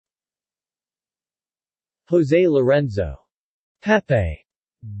Jose Lorenzo Pepe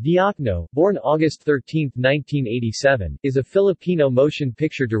Diokno, born August 13, 1987, is a Filipino motion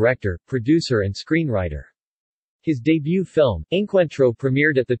picture director, producer and screenwriter. His debut film, Encuentro,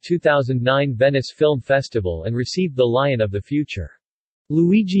 premiered at the 2009 Venice Film Festival and received the Lion of the Future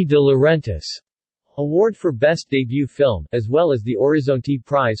Luigi de Laurentiis Award for Best Debut Film, as well as the Orizzonte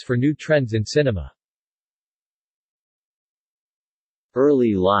Prize for New Trends in Cinema.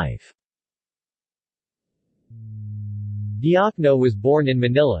 Early life. Diokno was born in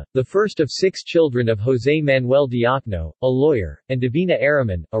Manila, the first of 6 children of Jose Manuel Diokno, a lawyer, and Divina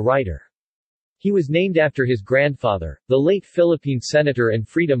Araman, a writer. He was named after his grandfather, the late Philippine senator and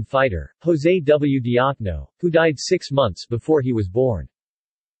freedom fighter, Jose W. Diokno, who died 6 months before he was born.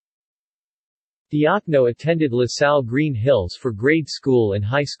 Diokno attended La Salle Green Hills for grade school and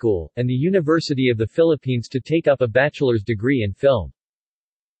high school, and the University of the Philippines to take up a bachelor's degree in film.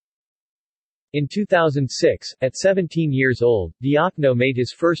 In 2006, at 17 years old, Diokno made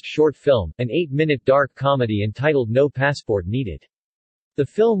his first short film, an 8-minute dark comedy entitled No Passport Needed. The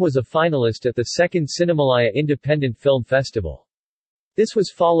film was a finalist at the 2nd Cinemalaya Independent Film Festival. This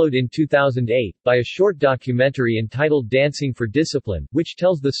was followed in 2008, by a short documentary entitled Dancing for Discipline, which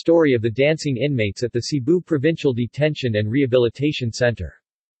tells the story of the dancing inmates at the Cebu Provincial Detention and Rehabilitation Center.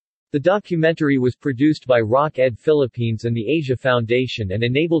 The documentary was produced by Rock Ed Philippines and the Asia Foundation and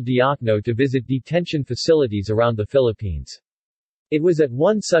enabled Diokno to visit detention facilities around the Philippines. It was at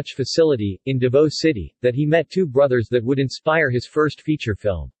one such facility, in Davao City, that he met 2 brothers that would inspire his first feature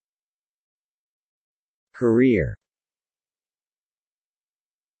film. Career.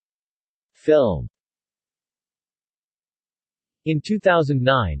 Film. In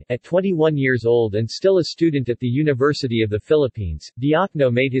 2009, at 21 years old and still a student at the University of the Philippines,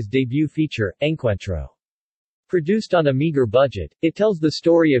 Diokno made his debut feature, Encuentro. Produced on a meager budget, it tells the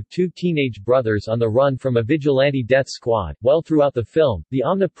story of 2 teenage brothers on the run from a vigilante death squad, while throughout the film, the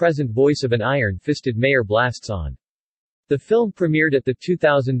omnipresent voice of an iron-fisted mayor blasts on. The film premiered at the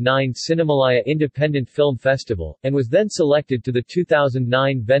 2009 Cinemalaya Independent Film Festival, and was then selected to the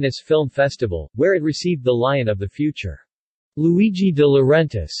 2009 Venice Film Festival, where it received the Lion of the Future Luigi de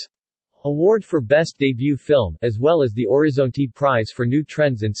Laurentiis Award for Best Debut Film, as well as the Orizzonte Prize for New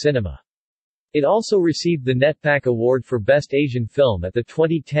Trends in Cinema. It also received the NETPAC Award for Best Asian Film at the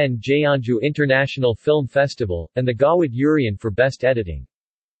 2010 Jeonju International Film Festival, and the Gawad Urian for Best Editing.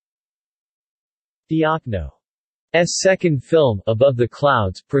 Diokno's second film, Above the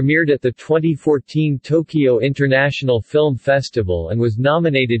Clouds, premiered at the 2014 Tokyo International Film Festival and was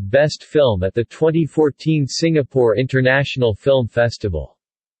nominated Best Film at the 2014 Singapore International Film Festival.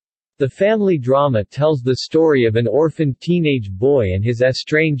 The family drama tells the story of an orphaned teenage boy and his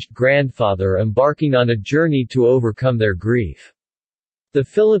estranged grandfather embarking on a journey to overcome their grief. The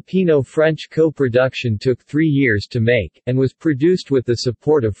Filipino-French co-production took 3 years to make, and was produced with the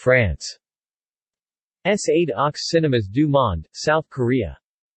support of France's Aide aux Cinémas du Monde, South Korea's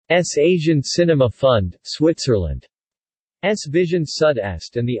Asian Cinema Fund, Switzerland. Vision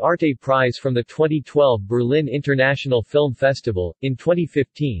Sud-Est and the Arte Prize from the 2012 Berlin International Film Festival. In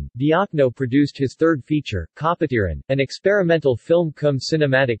 2015, Diokno produced his third feature, Kapatiran, an experimental film cum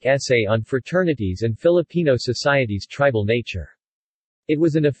cinematic essay on fraternities and Filipino society's tribal nature. It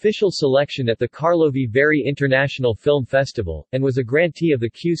was an official selection at the Karlovy Vary International Film Festival, and was a grantee of the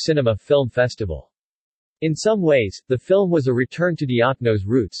Q Cinema Film Festival. In some ways, the film was a return to Diokno's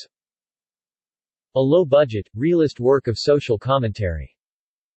roots. A low-budget, realist work of social commentary.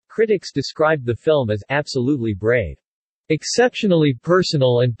 Critics described the film as absolutely brave, exceptionally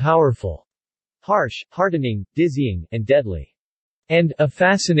personal and powerful, harsh, heartening, dizzying, and deadly, and a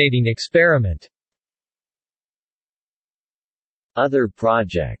fascinating experiment. Other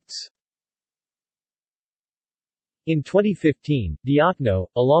projects. In 2015, Diokno,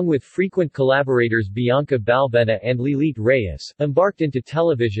 along with frequent collaborators Bianca Balbena and Lilith Reyes, embarked into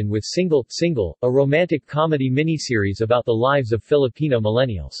television with Single, a romantic comedy miniseries about the lives of Filipino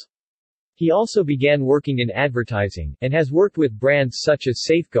millennials. He also began working in advertising, and has worked with brands such as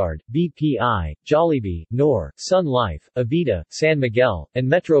Safeguard, BPI, Jollibee, Knorr, Sun Life, Avida, San Miguel, and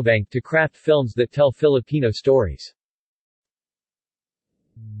Metrobank to craft films that tell Filipino stories.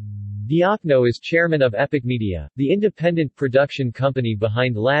 Diokno is chairman of Epic Media, the independent production company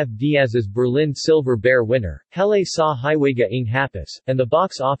behind Lav Diaz's Berlin Silver Bear winner, Hele sa Hiwega ng Hapis, and the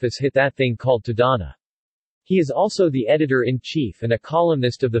box office hit That Thing Called Tadhana. He is also the editor-in-chief and a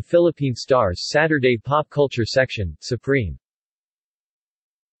columnist of the Philippine Star's Saturday pop culture section, Supreme.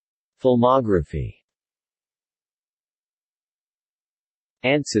 Filmography.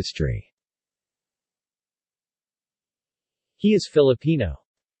 Ancestry. He is Filipino.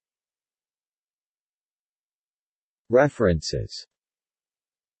 References.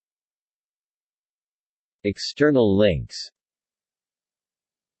 External links.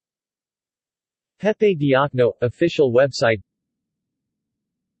 Pepe Diokno – Official website.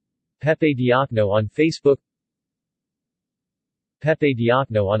 Pepe Diokno on Facebook. Pepe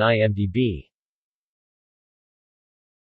Diokno on IMDb.